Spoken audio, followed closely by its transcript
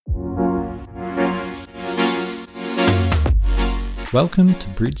Welcome to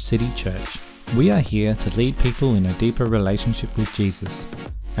Bridge City Church. We are here to lead people in a deeper relationship with Jesus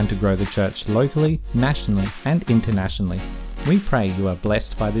and to grow the church locally, nationally, and internationally. We pray you are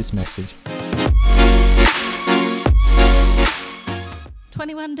blessed by this message.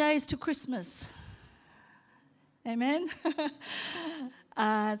 21 days to Christmas. Amen.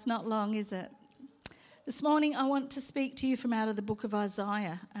 It's not long, is it? This morning I want to speak to you from out of the book of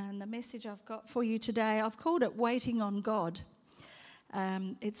Isaiah, and the message I've got for you today, I've called it Waiting on God.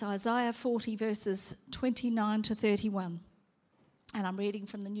 It's Isaiah 40 verses 29 to 31, and I'm reading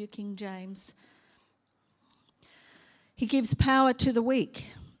from the New King James. He gives power to the weak,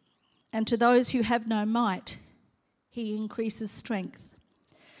 and to those who have no might, he increases strength.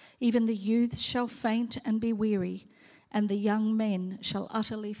 Even the youths shall faint and be weary, and the young men shall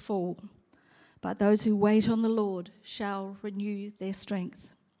utterly fall. But those who wait on the Lord shall renew their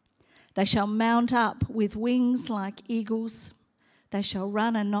strength. They shall mount up with wings like eagles. They shall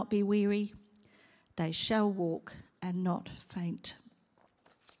run and not be weary. They shall walk and not faint.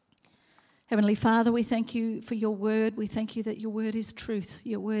 Heavenly Father, we thank you for your word. We thank you that your word is truth.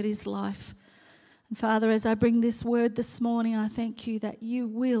 Your word is life. And Father, as I bring this word this morning, I thank you that you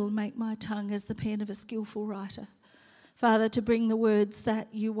will make my tongue as the pen of a skillful writer. Father, to bring the words that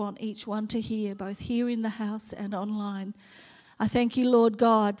you want each one to hear, both here in the house and online. I thank you, Lord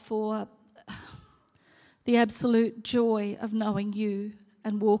God, for the absolute joy of knowing you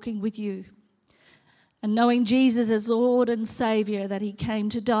and walking with you. And knowing Jesus as Lord and Saviour, that he came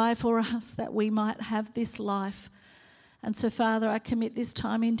to die for us, that we might have this life. And so, Father, I commit this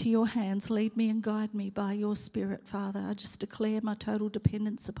time into your hands. Lead me and guide me by your Spirit, Father. I just declare my total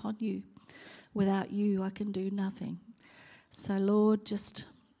dependence upon you. Without you, I can do nothing. So, Lord, just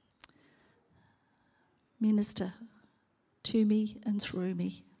minister to me and through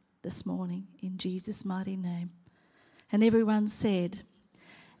me this morning in Jesus' mighty name. And everyone said,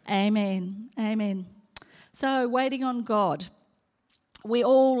 Amen, amen. So, waiting on God. We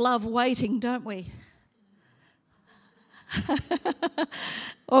all love waiting, don't we?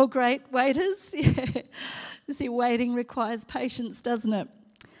 All great waiters. Yeah. See, waiting requires patience, doesn't it?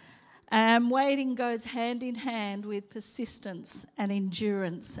 Waiting goes hand in hand with persistence and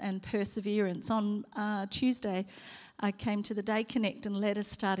endurance and perseverance. On Tuesday, I came to the Day Connect and led a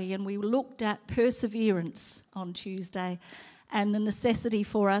study, and we looked at perseverance on Tuesday and the necessity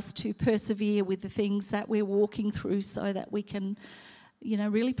for us to persevere with the things that we're walking through so that we can,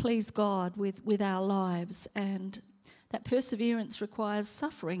 really please God with our lives. And that perseverance requires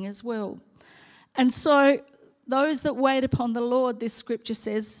suffering as well. And so those that wait upon the Lord, this scripture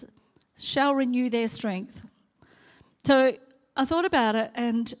says, shall renew their strength. So I thought about it,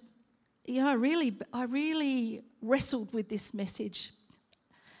 and I really wrestled with this message.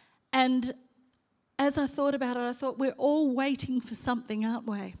 And as I thought about it, I thought we're all waiting for something, aren't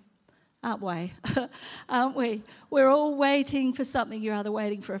we? Aren't we? We're all waiting for something. You're either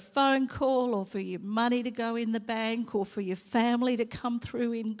waiting for a phone call or for your money to go in the bank or for your family to come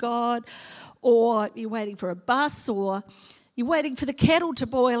through in God, or you're waiting for a bus, or you're waiting for the kettle to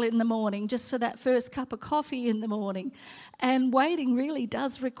boil in the morning, just for that first cup of coffee in the morning. And waiting really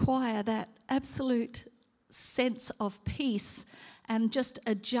does require that absolute sense of peace and just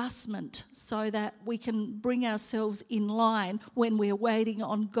adjustment so that we can bring ourselves in line when we're waiting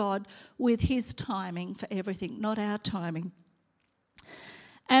on God with his timing for everything, not our timing.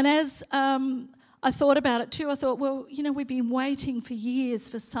 And as I thought about it too, I thought, we've been waiting for years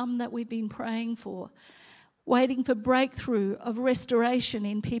for some that we've been praying for. Waiting for breakthrough of restoration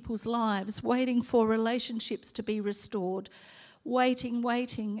in people's lives, waiting for relationships to be restored,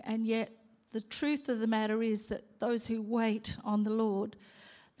 waiting, and yet the truth of the matter is that those who wait on the Lord,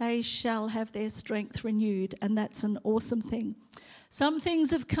 they shall have their strength renewed, and that's an awesome thing. Some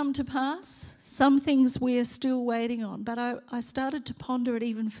things have come to pass, some things we are still waiting on, but I started to ponder it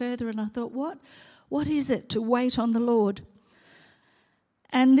even further, and I thought, what is it to wait on the Lord?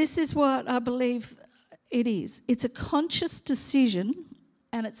 And this is what I believe it is. It's a conscious decision,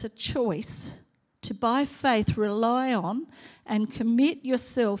 and it's a choice to, by faith, rely on and commit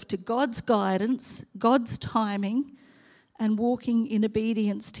yourself to God's guidance, God's timing, and walking in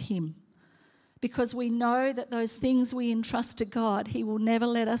obedience to him. Because we know that those things we entrust to God, he will never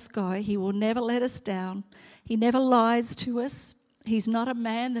let us go. He will never let us down. He never lies to us. He's not a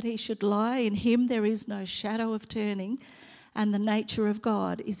man that he should lie. In him there is no shadow of turning, and the nature of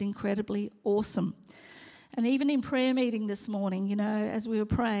God is incredibly awesome. And even in prayer meeting this morning, as we were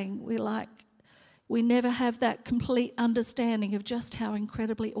praying, we never have that complete understanding of just how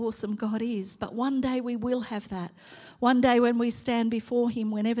incredibly awesome God is. But one day we will have that. One day when we stand before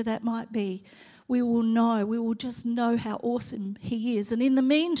him, whenever that might be, we will just know how awesome he is. And in the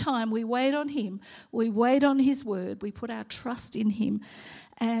meantime, we wait on him. We wait on his word. We put our trust in him.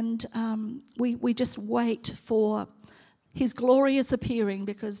 And we just wait for his glorious appearing,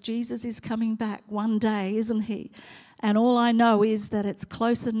 because Jesus is coming back one day, isn't he? And all I know is that it's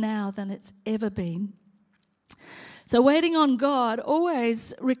closer now than it's ever been. So waiting on God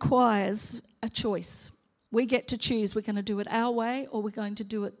always requires a choice. We get to choose. We're going to do it our way, or we're going to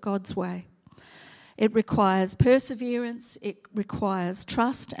do it God's way. It requires perseverance. It requires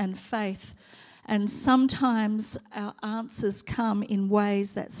trust and faith. And sometimes our answers come in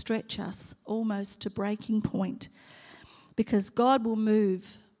ways that stretch us almost to breaking point, because God will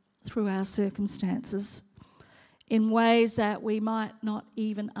move through our circumstances in ways that we might not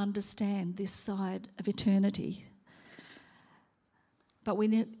even understand this side of eternity. But we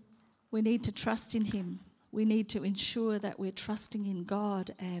need to trust in him. We need to ensure that we're trusting in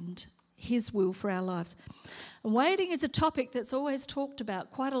God and his will for our lives. And waiting is a topic that's always talked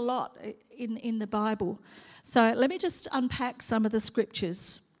about quite a lot in the Bible. So let me just unpack some of the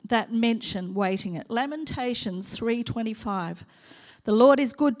scriptures that mention waiting it. Lamentations 3:25. The Lord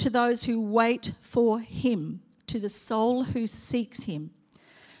is good to those who wait for him, to the soul who seeks him.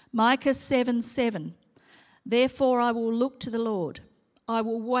 Micah 7:7. Therefore I will look to the Lord. I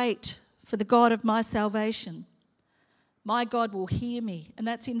will wait for the God of my salvation. My God will hear me. And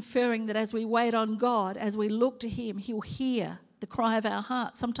that's inferring that as we wait on God, as we look to him, he'll hear the cry of our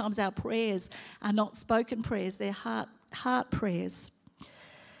heart. Sometimes our prayers are not spoken prayers, they're heart prayers.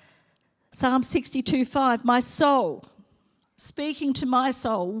 Psalm 62:5, my soul, speaking to my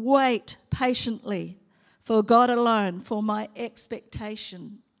soul, wait patiently for God alone, for my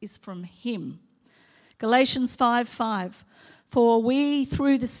expectation is from him. Galatians 5:5, for we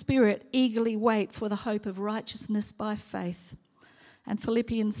through the Spirit eagerly wait for the hope of righteousness by faith. And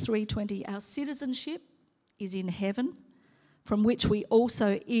Philippians 3:20, our citizenship is in heaven, from which we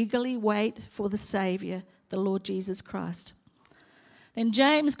also eagerly wait for the Saviour, the Lord Jesus Christ. Then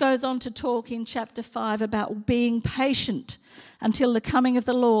James goes on to talk in chapter 5 about being patient until the coming of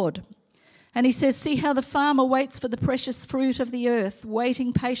the Lord. And he says, see how the farmer waits for the precious fruit of the earth,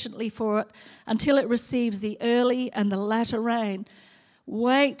 waiting patiently for it until it receives the early and the latter rain.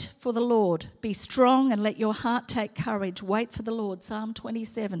 Wait for the Lord. Be strong and let your heart take courage. Wait for the Lord. Psalm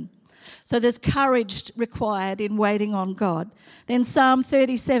 27. So there's courage required in waiting on God. Then Psalm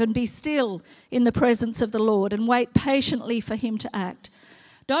 37, be still in the presence of the Lord and wait patiently for him to act.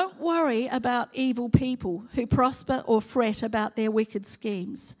 Don't worry about evil people who prosper or fret about their wicked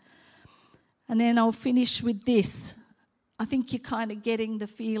schemes. And then I'll finish with this. I think you're kind of getting the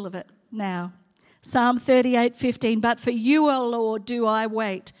feel of it now. Psalm 38:15, but for you, O Lord, do I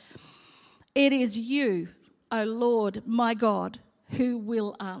wait. It is you, O Lord, my God, who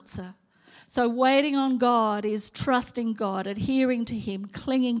will answer. So waiting on God is trusting God, adhering to him,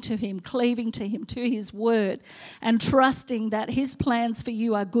 clinging to him, cleaving to him, to his word, and trusting that his plans for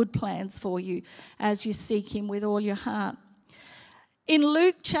you are good plans for you as you seek him with all your heart. In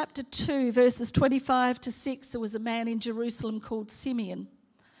Luke chapter 2, verses 25-6, there was a man in Jerusalem called Simeon.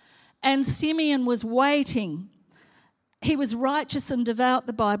 And Simeon was waiting. He was righteous and devout,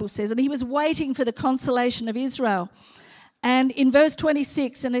 the Bible says, and he was waiting for the consolation of Israel. And in verse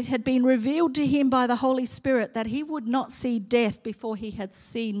 26, and it had been revealed to him by the Holy Spirit that he would not see death before he had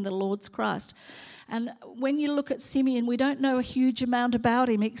seen the Lord's Christ. And when you look at Simeon, we don't know a huge amount about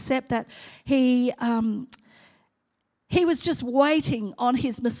him except that he was just waiting on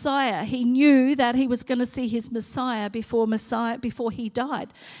his Messiah. He knew that he was going to see his Messiah before he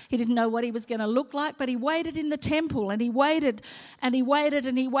died. He didn't know what he was going to look like, but he waited in the temple, and he waited and he waited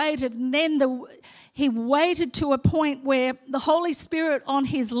and he waited. And then he waited to a point where the Holy Spirit on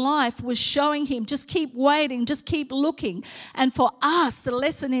his life was showing him, just keep waiting, just keep looking. And for us, the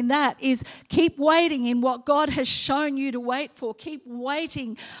lesson in that is keep waiting in what God has shown you to wait for. Keep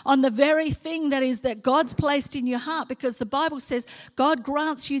waiting on the very thing that God's placed in your heart, because the Bible says God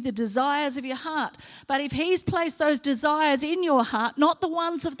grants you the desires of your heart. But if he's placed those desires in your heart, not the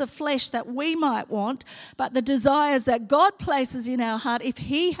ones of the flesh that we might want, but the desires that God places in our heart, if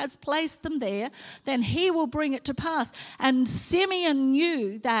he has placed them there, then he will bring it to pass. And Simeon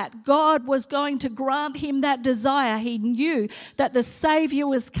knew that God was going to grant him that desire. He knew that the Savior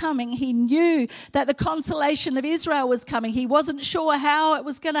was coming. He knew that the consolation of Israel was coming. He wasn't sure how it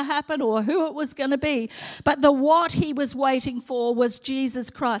was going to happen or who it was going to be. But what he he was waiting for was Jesus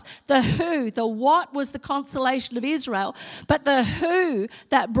Christ. The who, the what was the consolation of Israel, but the who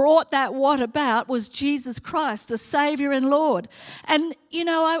that brought that what about was Jesus Christ, the Saviour and Lord. And, you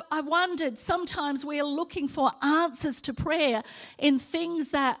know, I wondered, sometimes we are looking for answers to prayer in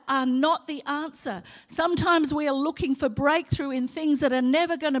things that are not the answer. Sometimes we are looking for breakthrough in things that are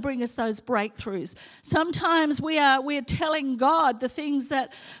never going to bring us those breakthroughs. Sometimes we are telling God the things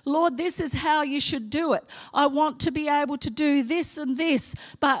that, Lord, this is how you should do it. I want to be able to do this and this,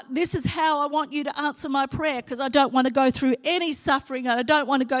 but this is how I want you to answer my prayer, because I don't want to go through any suffering and I don't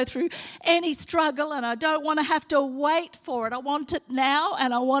want to go through any struggle and I don't want to have to wait for it. I want it now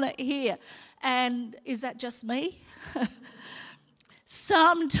and I want it here. And is that just me?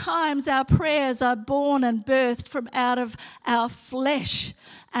 Sometimes our prayers are born and birthed from out of our flesh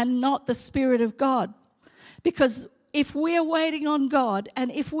and not the Spirit of God. Because if we're waiting on God and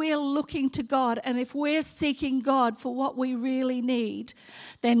if we're looking to God and if we're seeking God for what we really need,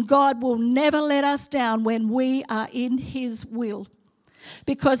 then God will never let us down when we are in His will.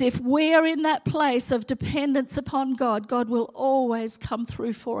 Because if we're in that place of dependence upon God, God will always come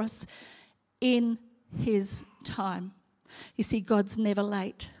through for us in His time. You see, God's never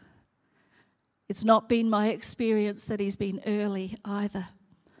late. It's not been my experience that He's been early either.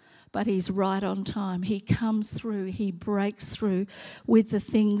 But He's right on time. He comes through. He breaks through with the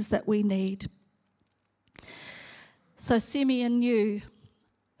things that we need. So Simeon knew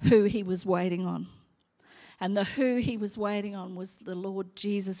who he was waiting on. And the who he was waiting on was the Lord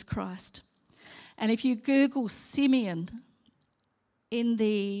Jesus Christ. And if you Google Simeon on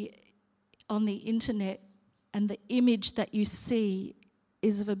the internet, and the image that you see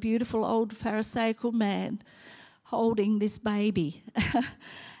is of a beautiful old Pharisaical man holding this baby.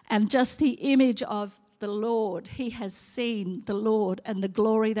 And just the image of the Lord, he has seen the Lord and the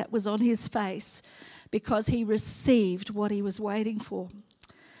glory that was on his face because he received what he was waiting for.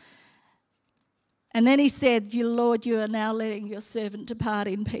 And then he said, Lord, you are now letting your servant depart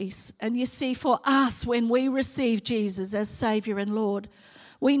in peace. And you see, for us, when we receive Jesus as Saviour and Lord,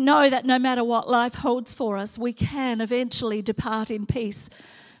 we know that no matter what life holds for us, we can eventually depart in peace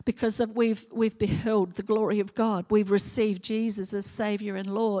because we've beheld the glory of God. We've received Jesus as Saviour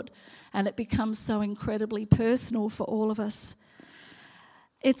and Lord, and it becomes so incredibly personal for all of us.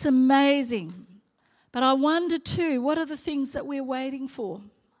 It's amazing. But I wonder too, what are the things that we're waiting for?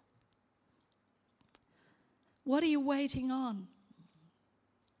 What are you waiting on?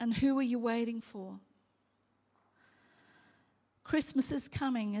 And who are you waiting for? Christmas is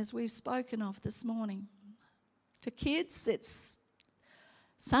coming, as we've spoken of this morning. For kids, it's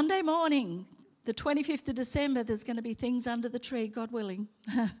Sunday morning, the 25th of December, there's going to be things under the tree, God willing.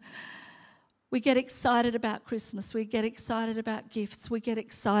 We get excited about Christmas. We get excited about gifts. We get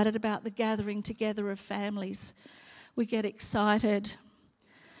excited about the gathering together of families. We get excited.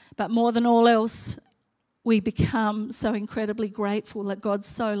 But more than all else, we become so incredibly grateful that God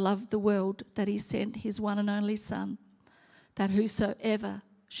so loved the world that He sent His one and only Son, that whosoever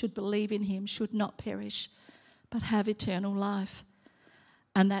should believe in Him should not perish, but have eternal life.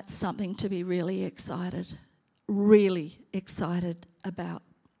 And that's something to be really excited about.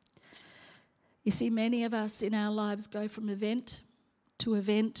 You see, many of us in our lives go from event to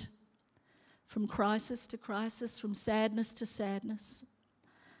event, from crisis to crisis, from sadness to sadness.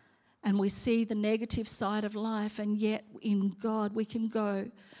 And we see the negative side of life, and yet in God we can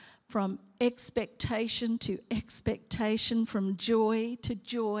go from expectation to expectation, from joy to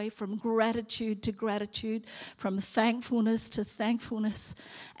joy, from gratitude to gratitude, from thankfulness to thankfulness.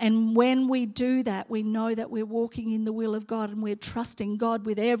 And when we do that, we know that we're walking in the will of God and we're trusting God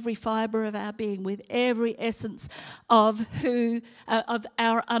with every fibre of our being, with every essence of of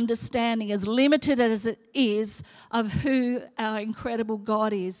our understanding, as limited as it is, of who our incredible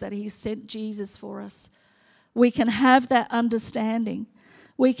God is, that He sent Jesus for us. We can have that understanding.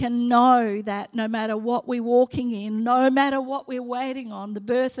 We can know that no matter what we're walking in, no matter what we're waiting on, the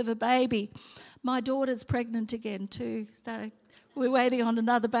birth of a baby. My daughter's pregnant again too, so we're waiting on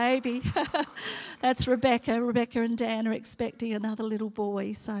another baby. That's Rebecca. Rebecca and Dan are expecting another little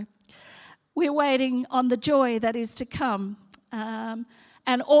boy. So we're waiting on the joy that is to come.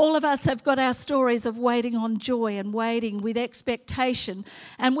 And all of us have got our stories of waiting on joy and waiting with expectation.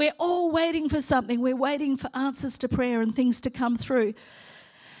 And we're all waiting for something. We're waiting for answers to prayer and things to come through.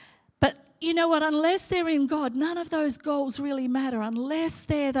 But you know what? Unless they're in God, none of those goals really matter. Unless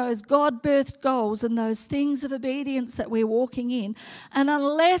they're those God-birthed goals and those things of obedience that we're walking in. And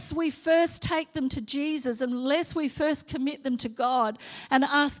unless we first take them to Jesus, unless we first commit them to God and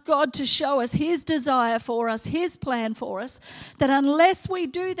ask God to show us His desire for us, His plan for us, that unless we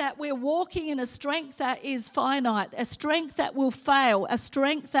do that, we're walking in a strength that is finite, a strength that will fail, a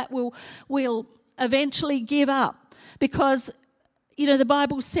strength that will eventually give up. Because, you know, the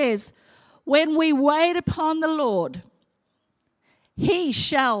Bible says, when we wait upon the Lord, He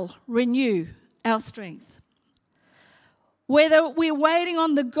shall renew our strength. Whether we're waiting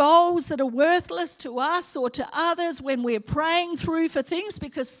on the goals that are worthless to us or to others, when we're praying through for things,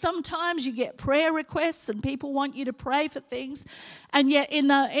 because sometimes you get prayer requests and people want you to pray for things, and yet in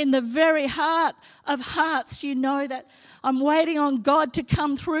the very heart of hearts, you know that I'm waiting on God to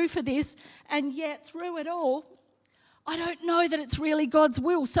come through for this, and yet through it all, I don't know that it's really God's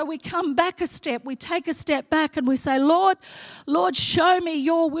will. So we come back a step, we take a step back and we say, Lord, show me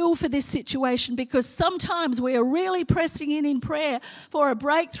your will for this situation, because sometimes we are really pressing in prayer for a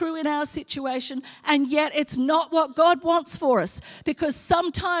breakthrough in our situation, and yet it's not what God wants for us, because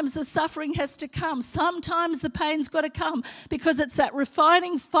sometimes the suffering has to come. Sometimes the pain's got to come, because it's that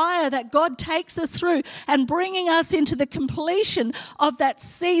refining fire that God takes us through and bringing us into the completion of that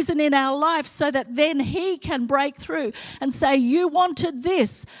season in our life, so that then He can break through and say, you wanted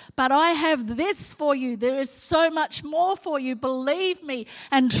this, but I have this for you. There is so much more for you. Believe me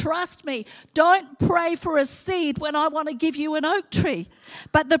and trust me. Don't pray for a seed when I want to give you an oak tree.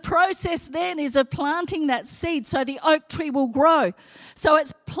 But the process then is of planting that seed so the oak tree will grow. So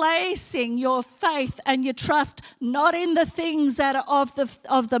it's placing your faith and your trust not in the things that are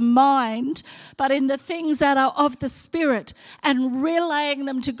of the mind, but in the things that are of the Spirit, and relaying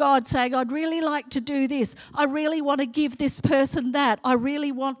them to God, saying, I'd really like to do this. I really want to give this person that. I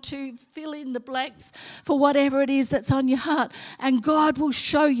really want to fill in the blanks for whatever it is that's on your heart. And God will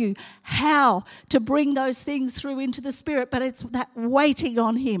show you how to bring those things through into the Spirit. But it's that waiting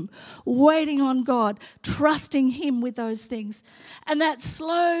on Him, waiting on God, trusting Him with those things. And that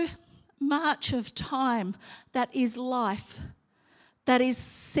slow march of time that is life, that is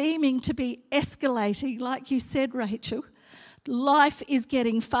seeming to be escalating, like you said, Rachel. Life is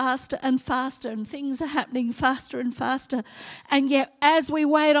getting faster and faster, and things are happening faster and faster. And yet, as we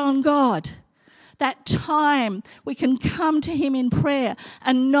wait on God, that time we can come to Him in prayer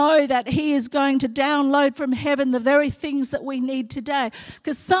and know that He is going to download from heaven the very things that we need today.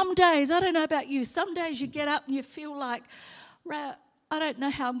 Because some days, I don't know about you, some days you get up and you feel like, I don't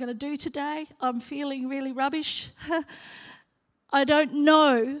know how I'm going to do today. I'm feeling really rubbish. I don't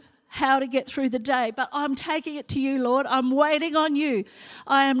know how to get through the day, but I'm taking it to you, Lord. I'm waiting on you.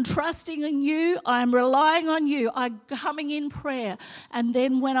 I am trusting in you. I am relying on you. I'm coming in prayer. And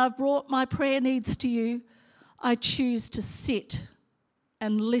then when I've brought my prayer needs to you, I choose to sit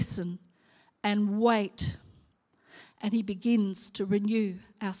and listen and wait. And He begins to renew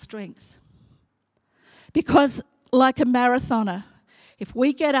our strength. Because like a marathoner, if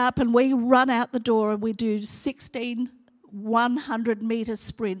we get up and we run out the door and we do 16 100-metre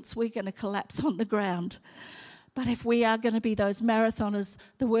sprints, we're going to collapse on the ground. But if we are going to be those marathoners,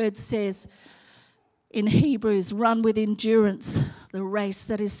 the word says in Hebrews, run with endurance the race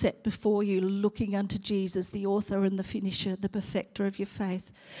that is set before you, looking unto Jesus, the author and the finisher, the perfecter of your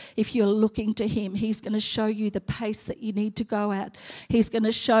faith. If you're looking to Him, He's going to show you the pace that you need to go at. He's going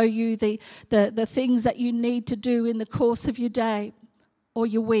to show you the things that you need to do in the course of your day or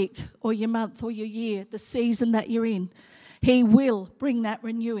your week or your month or your year, the season that you're in. He will bring that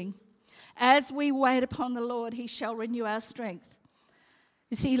renewing. As we wait upon the Lord, He shall renew our strength.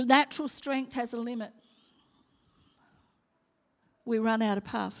 You see, natural strength has a limit. We run out of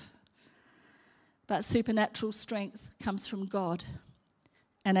puff. But supernatural strength comes from God.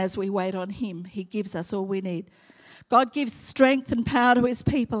 And as we wait on Him, He gives us all we need. God gives strength and power to His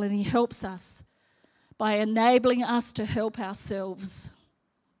people, and He helps us by enabling us to help ourselves.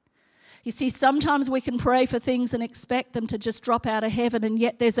 You see, sometimes we can pray for things and expect them to just drop out of heaven, and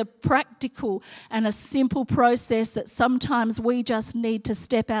yet there's a practical and a simple process that sometimes we just need to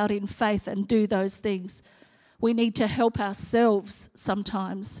step out in faith and do those things. We need to help ourselves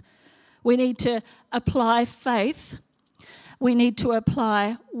sometimes. We need to apply faith. We need to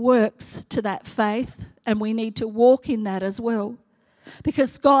apply works to that faith, and we need to walk in that as well.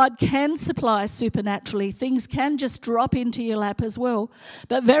 Because God can supply supernaturally. Things can just drop into your lap as well.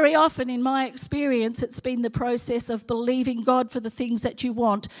 But very often in my experience, it's been the process of believing God for the things that you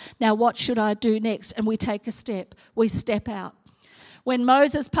want. Now, what should I do next? And we take a step. We step out. When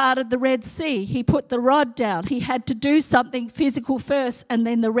Moses parted the Red Sea, he put the rod down. He had to do something physical first, and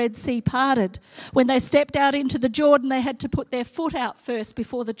then the Red Sea parted. When they stepped out into the Jordan, they had to put their foot out first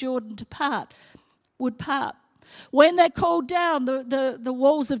before the Jordan would part. When they called down the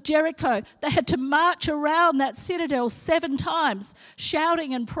walls of Jericho, they had to march around that citadel 7 times,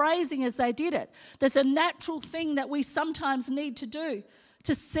 shouting and praising as they did it. There's a natural thing that we sometimes need to do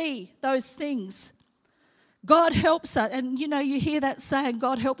to see those things. God helps us. And you hear that saying,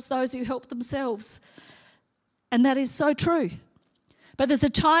 God helps those who help themselves. And that is so true. But there's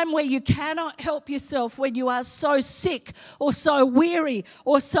a time where you cannot help yourself when you are so sick or so weary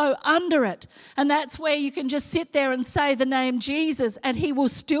or so under it. And that's where you can just sit there and say the name Jesus, and he will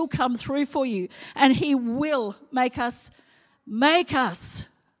still come through for you. And he will make us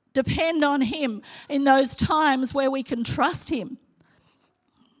depend on him in those times where we can trust him.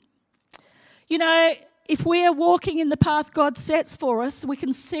 If we are walking in the path God sets for us, we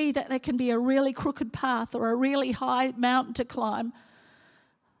can see that there can be a really crooked path or a really high mountain to climb,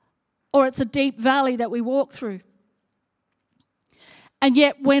 or it's a deep valley that we walk through. And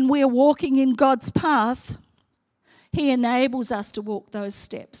yet when we're walking in God's path, he enables us to walk those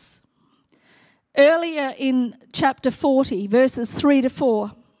steps. Earlier in chapter 40, verses 3 to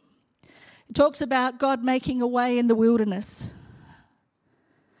 4, it talks about God making a way in the wilderness.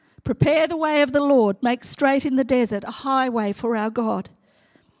 Prepare the way of the Lord, make straight in the desert a highway for our God.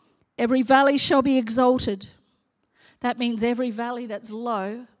 Every valley shall be exalted. That means every valley that's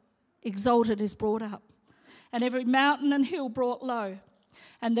low, exalted is brought up. And every mountain and hill brought low.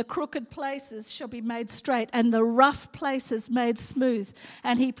 And the crooked places shall be made straight, and the rough places made smooth.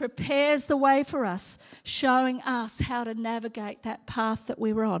 And he prepares the way for us, showing us how to navigate that path that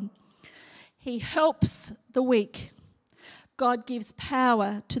we're on. He helps the weak. God gives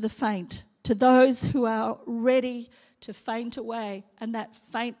power to the faint, to those who are ready to faint away. And that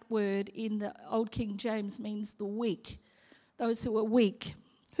faint word in the Old King James means the weak, those who are weak.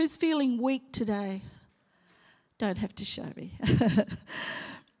 Who's feeling weak today? Don't have to show me.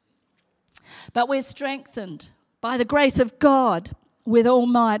 But we're strengthened by the grace of God with all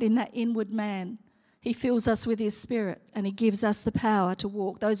might in that inward man. He fills us with his Spirit, and he gives us the power to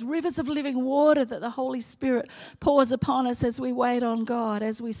walk those rivers of living water that the Holy Spirit pours upon us as we wait on God,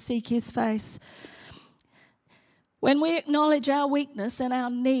 as we seek his face. When we acknowledge our weakness and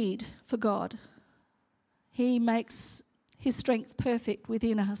our need for God, he makes his strength perfect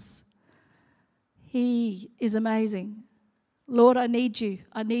within us. He is amazing. Lord, I need you.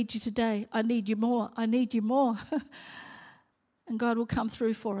 I need you today. I need you more. I need you more. And God will come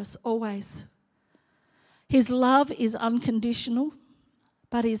through for us always. His love is unconditional,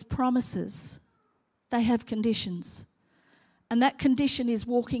 but his promises, they have conditions. And that condition is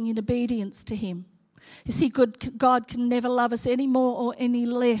walking in obedience to him. You see, God can never love us any more or any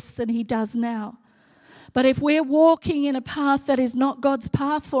less than he does now. But if we're walking in a path that is not God's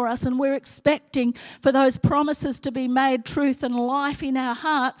path for us, and we're expecting for those promises to be made truth and life in our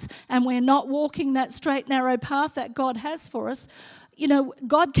hearts, and we're not walking that straight, narrow path that God has for us,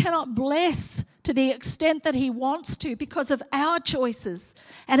 God cannot bless to the extent that he wants to because of our choices.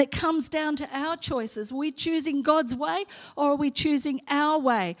 And it comes down to our choices. Are we choosing God's way, or are we choosing our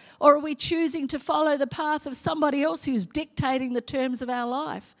way? Or are we choosing to follow the path of somebody else who's dictating the terms of our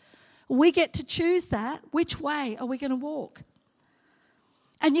life? We get to choose that. Which way are we going to walk?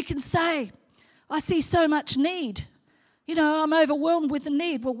 And you can say, I see so much need. I'm overwhelmed with the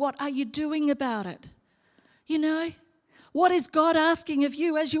need. Well, what are you doing about it? What is God asking of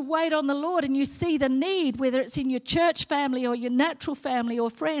you as you wait on the Lord and you see the need, whether it's in your church family or your natural family or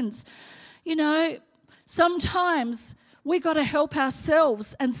friends? Sometimes we got to help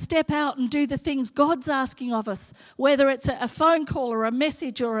ourselves and step out and do the things God's asking of us, whether it's a phone call or a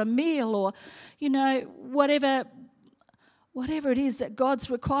message or a meal or, whatever it is that God's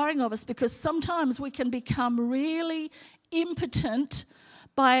requiring of us, because sometimes we can become really impotent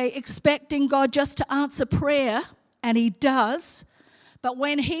by expecting God just to answer prayer. And he does. But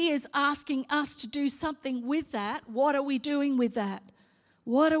when he is asking us to do something with that, what are we doing with that?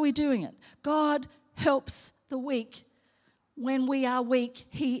 What are we doing it? God helps the weak. When we are weak,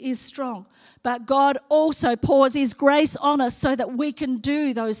 he is strong. But God also pours his grace on us so that we can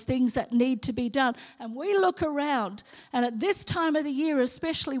do those things that need to be done. And we look around, and at this time of the year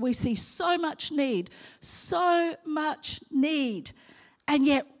especially, we see so much need. And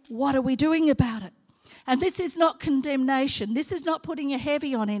yet, what are we doing about it? And this is not condemnation. This is not putting a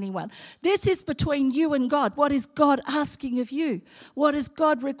heavy on anyone. This is between you and God. What is God asking of you? What is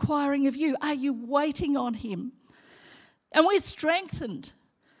God requiring of you? Are you waiting on him? And we're strengthened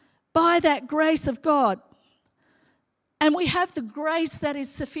by that grace of God. And we have the grace that is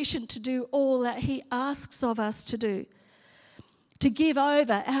sufficient to do all that he asks of us to do. To give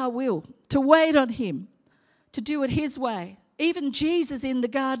over our will, to wait on him, to do it his way. Even Jesus in the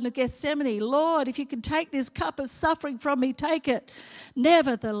Garden of Gethsemane, Lord, if you can take this cup of suffering from me, take it.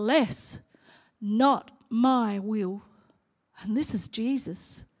 Nevertheless, not my will. And this is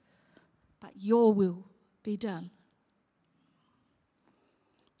Jesus. But your will be done.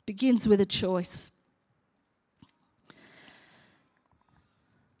 Begins with a choice.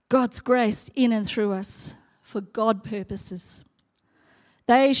 God's grace in and through us for God purposes.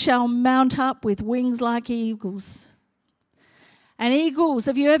 They shall mount up with wings like eagles. And eagles,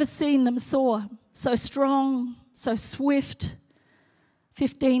 have you ever seen them soar? So strong, so swift.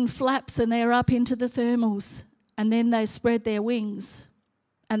 15 flaps and they're up into the thermals. And then they spread their wings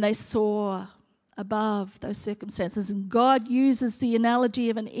and they soar above those circumstances. And God uses the analogy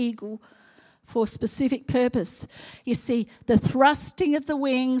of an eagle for a specific purpose. You see, the thrusting of the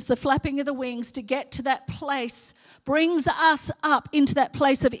wings, the flapping of the wings to get to that place brings us up into that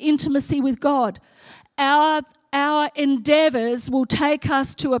place of intimacy with God. Our endeavours will take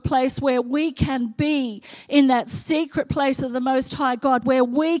us to a place where we can be in that secret place of the Most High God, where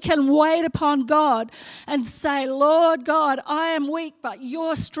we can wait upon God and say, Lord God, I am weak, but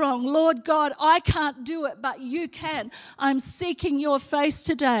you're strong. Lord God, I can't do it, but you can. I'm seeking your face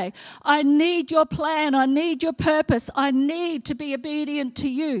today. I need your plan. I need your purpose. I need to be obedient to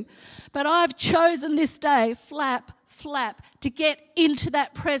you. But I've chosen this day, flap, to get into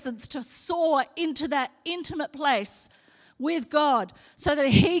that presence, to soar into that intimate place with God so that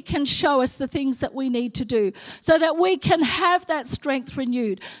he can show us the things that we need to do, so that we can have that strength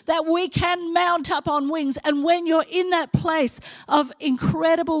renewed, that we can mount up on wings. And when you're in that place of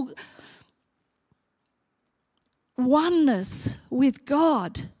incredible oneness with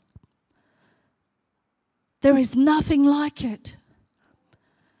God, there is nothing like it.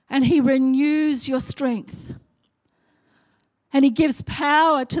 And he renews your strength. And he gives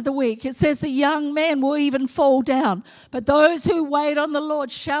power to the weak. It says the young men will even fall down, but those who wait on the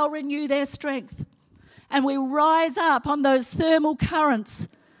Lord shall renew their strength. And we rise up on those thermal currents.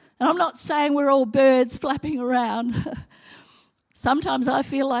 And I'm not saying we're all birds flapping around. Sometimes I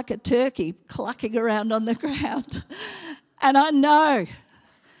feel like a turkey clucking around on the ground. And I know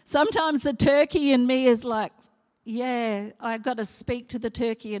sometimes the turkey in me is like, yeah, I've got to speak to the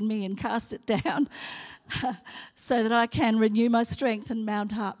turkey in me and cast it down so that I can renew my strength and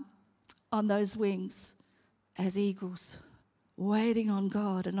mount up on those wings as eagles, waiting on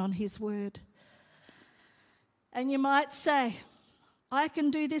God and on his word. And you might say, I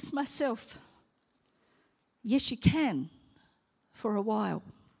can do this myself. Yes, you can, for a while.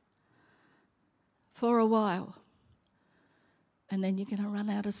 For a while. And then you're going to run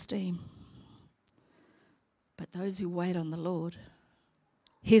out of steam. But those who wait on the Lord,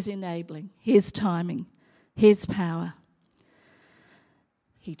 his enabling, his timing, his power,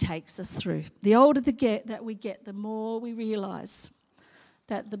 he takes us through. The older that we get, the more we realise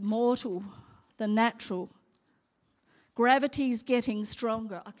that the mortal, the natural, gravity's getting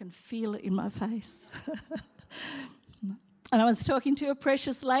stronger. I can feel it in my face. And I was talking to a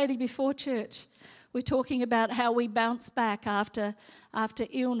precious lady before church. We're talking about how we bounce back after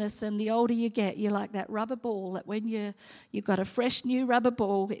illness, and the older you get, you're like that rubber ball that when you've got a fresh new rubber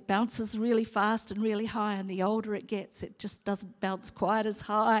ball, it bounces really fast and really high, and the older it gets, it just doesn't bounce quite as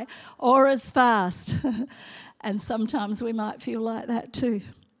high or as fast. And sometimes we might feel like that too.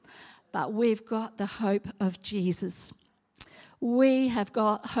 But we've got the hope of Jesus. We have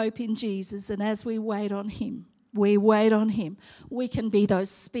got hope in Jesus, and as we wait on him, we can be those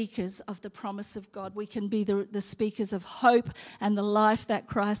speakers of the promise of God. We can be the speakers of hope and the life that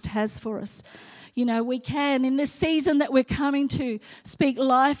Christ has for us. You know, we can, in this season that we're coming to, speak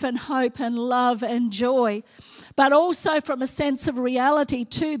life and hope and love and joy, but also from a sense of reality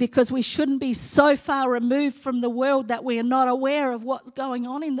too, because we shouldn't be so far removed from the world that we are not aware of what's going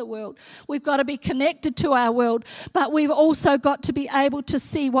on in the world. We've got to be connected to our world, but we've also got to be able to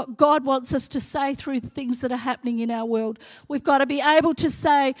see what God wants us to say through the things that are happening in our world. We've got to be able to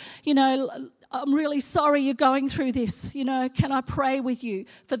say, you know, I'm really sorry you're going through this. You know, can I pray with you?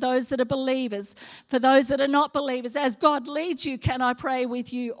 For those that are believers, for those that are not believers, as God leads you, can I pray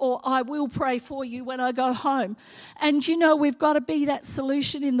with you? Or I will pray for you when I go home. And you know, we've got to be that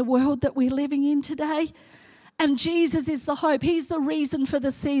solution in the world that we're living in today. And Jesus is the hope. He's the reason for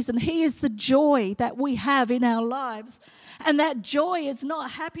the season. He is the joy that we have in our lives. And that joy is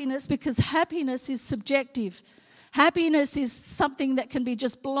not happiness, because happiness is subjective. Happiness is something that can be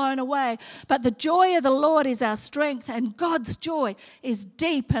just blown away. But the joy of the Lord is our strength, and God's joy is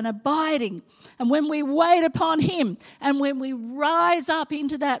deep and abiding. And when we wait upon Him, and when we rise up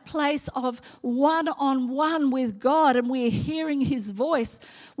into that place of one-on-one with God, and we're hearing His voice,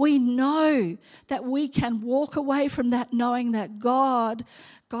 we know that we can walk away from that knowing that God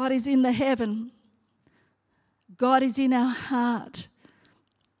is in the heaven. God is in our heart.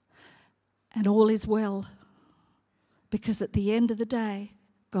 And all is well. Because at the end of the day,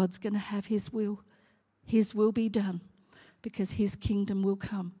 God's going to have His will. His will be done because His kingdom will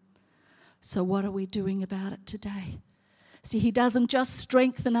come. So what are we doing about it today? See, He doesn't just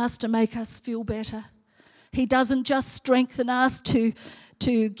strengthen us to make us feel better. He doesn't just strengthen us to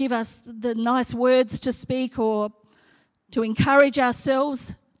give us the nice words to speak or to encourage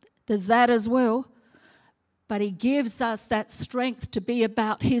ourselves. There's that as well. But He gives us that strength to be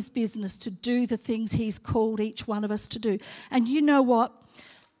about His business, to do the things He's called each one of us to do. And you know what?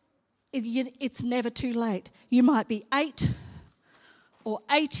 It's never too late. You might be 8 or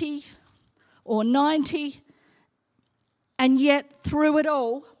 80 or 90, and yet through it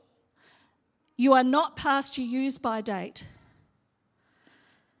all, you are not past your use-by date.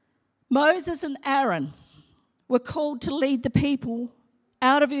 Moses and Aaron were called to lead the people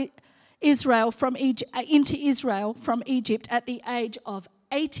out of Israel from into Israel from Egypt at the age of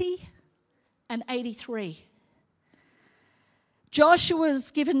 80 and 83. Joshua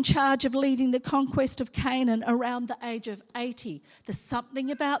was given charge of leading the conquest of Canaan around the age of 80. There's something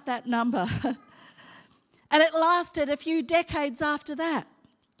about that number. And it lasted a few decades after that.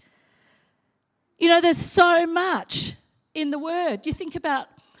 You know, there's so much in the Word. You think about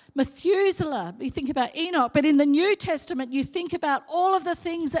Methuselah, you think about Enoch, but in the New Testament you think about all of the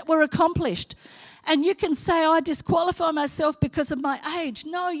things that were accomplished. And you can say, I disqualify myself because of my age.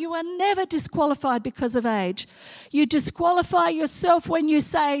 No, you are never disqualified because of age. You disqualify yourself when you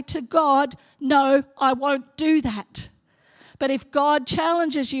say to God, no, I won't do that. But if God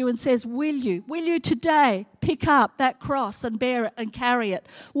challenges you and says, will you today pick up that cross and bear it and carry it?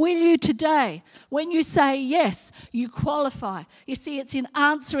 Will you today? When you say yes, you qualify. You see, it's in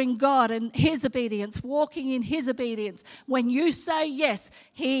answering God and His obedience, walking in His obedience. When you say yes,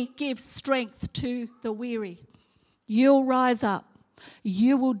 He gives strength to the weary. You'll rise up.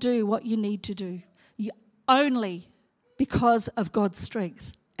 You will do what you need to do. Only because of God's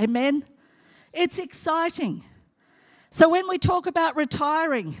strength. Amen? It's exciting. So when we talk about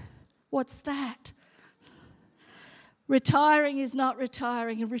retiring, what's that? Retiring is not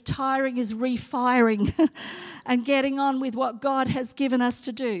retiring. Retiring is refiring and getting on with what God has given us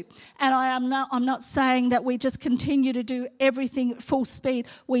to do. And I'm not saying that we just continue to do everything at full speed.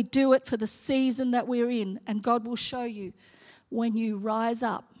 We do it for the season that we're in. And God will show you when you rise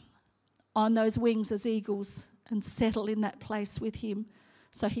up on those wings as eagles and settle in that place with Him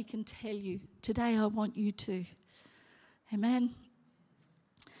so He can tell you, today I want you to. Amen.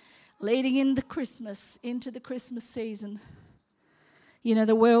 Leading into the Christmas season. You know,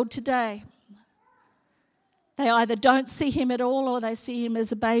 the world today, they either don't see Him at all or they see Him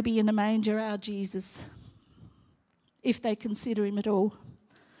as a baby in a manger, our Jesus, if they consider Him at all.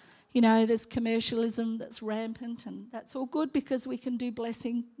 You know, there's commercialism that's rampant, and that's all good because we can do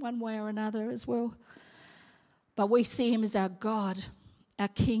blessing one way or another as well. But we see Him as our God, our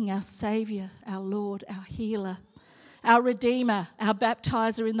King, our Saviour, our Lord, our Healer, our Redeemer, our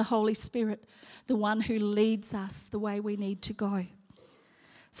Baptizer in the Holy Spirit, the one who leads us the way we need to go.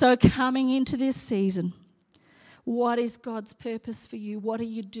 So coming into this season, what is God's purpose for you? What are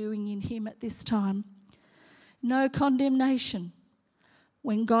you doing in Him at this time? No condemnation.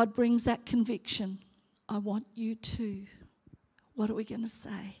 When God brings that conviction, I want you to. What are we going to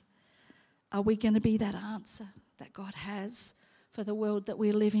say? Are we going to be that answer that God has for the world that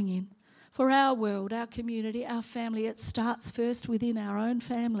we're living in? For our world, our community, our family, it starts first within our own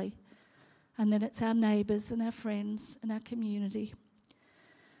family. And then it's our neighbours and our friends and our community.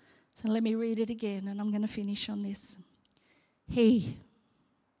 So let me read it again, and I'm going to finish on this. He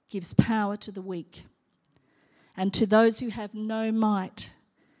gives power to the weak. And to those who have no might,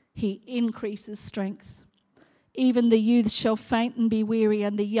 He increases strength. Even the youths shall faint and be weary,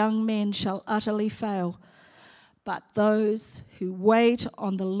 and the young men shall utterly fail. But those who wait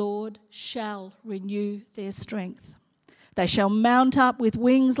on the Lord shall renew their strength. They shall mount up with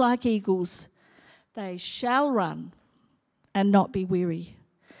wings like eagles. They shall run and not be weary.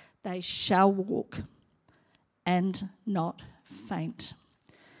 They shall walk and not faint.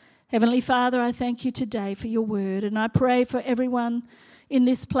 Heavenly Father, I thank You today for Your word, and I pray for everyone in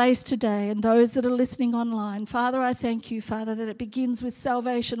this place today and those that are listening online. Father, I thank you, Father, that it begins with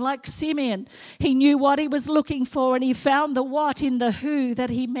salvation. Like Simeon, he knew what he was looking for and he found the what in the who that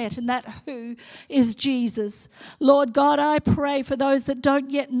he met, and that who is Jesus. Lord God, I pray for those that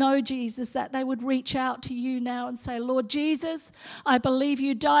don't yet know Jesus, that they would reach out to you now and say, Lord Jesus, I believe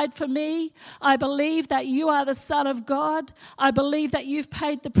you died for me. I believe that you are the Son of God. I believe that you've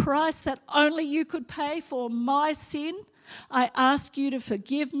paid the price that only you could pay for my sin. I ask you to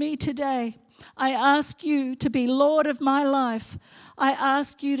forgive me today. I ask you to be Lord of my life. I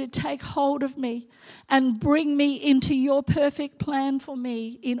ask you to take hold of me and bring me into your perfect plan for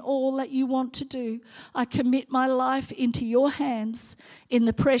me in all that you want to do. I commit my life into your hands in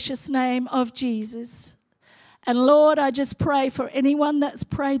the precious name of Jesus. And Lord, I just pray for anyone that's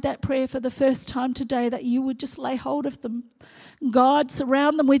prayed that prayer for the first time today, that you would just lay hold of them. God,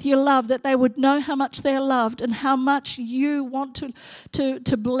 surround them with your love, that they would know how much they're loved and how much you want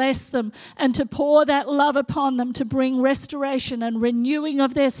to bless them and to pour that love upon them to bring restoration and renewing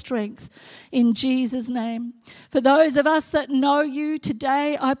of their strength in Jesus' name. For those of us that know you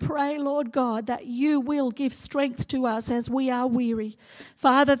today, I pray, Lord God, that you will give strength to us as we are weary.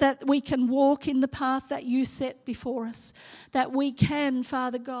 Father, that we can walk in the path that you set before us, that we can,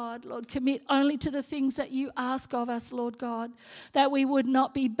 Father God, Lord, commit only to the things that you ask of us, Lord God, that we would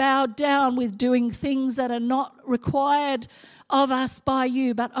not be bowed down with doing things that are not required of us by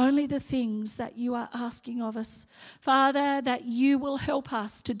you, but only the things that you are asking of us. Father, that you will help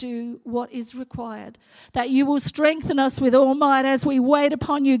us to do what is required, that you will strengthen us with all might as we wait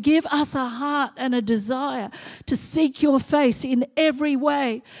upon you. Give us a heart and a desire to seek your face in every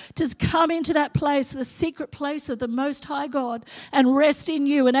way, to come into that place, the secret place of the Most High God, and rest in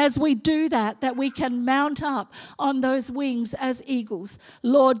you. And as we do that, that we can mount up on those wings as eagles.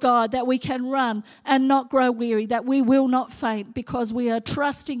 Lord God, that we can run and not grow weary, that we will not faint, because we are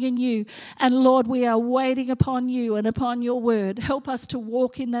trusting in you. And Lord, we are waiting upon you and upon your word. Help us to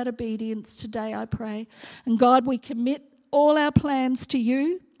walk in that obedience today, I pray. And God, we commit all our plans to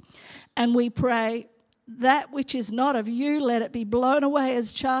you, and we pray that which is not of you, let it be blown away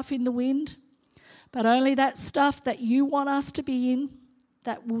as chaff in the wind, but only that stuff that you want us to be in,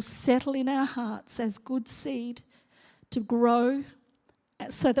 that will settle in our hearts as good seed to grow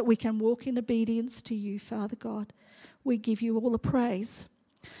so that we can walk in obedience to you, Father God. We give you all the praise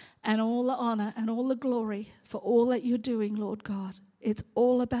and all the honour and all the glory for all that you're doing, Lord God. It's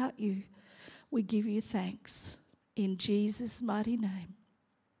all about you. We give you thanks in Jesus' mighty name.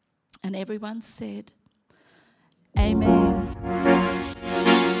 And everyone said, Amen.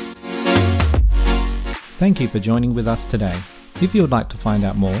 Thank you for joining with us today. If you would like to find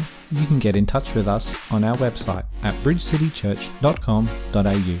out more, you can get in touch with us on our website at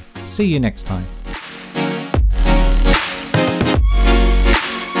bridgecitychurch.com.au. See you next time.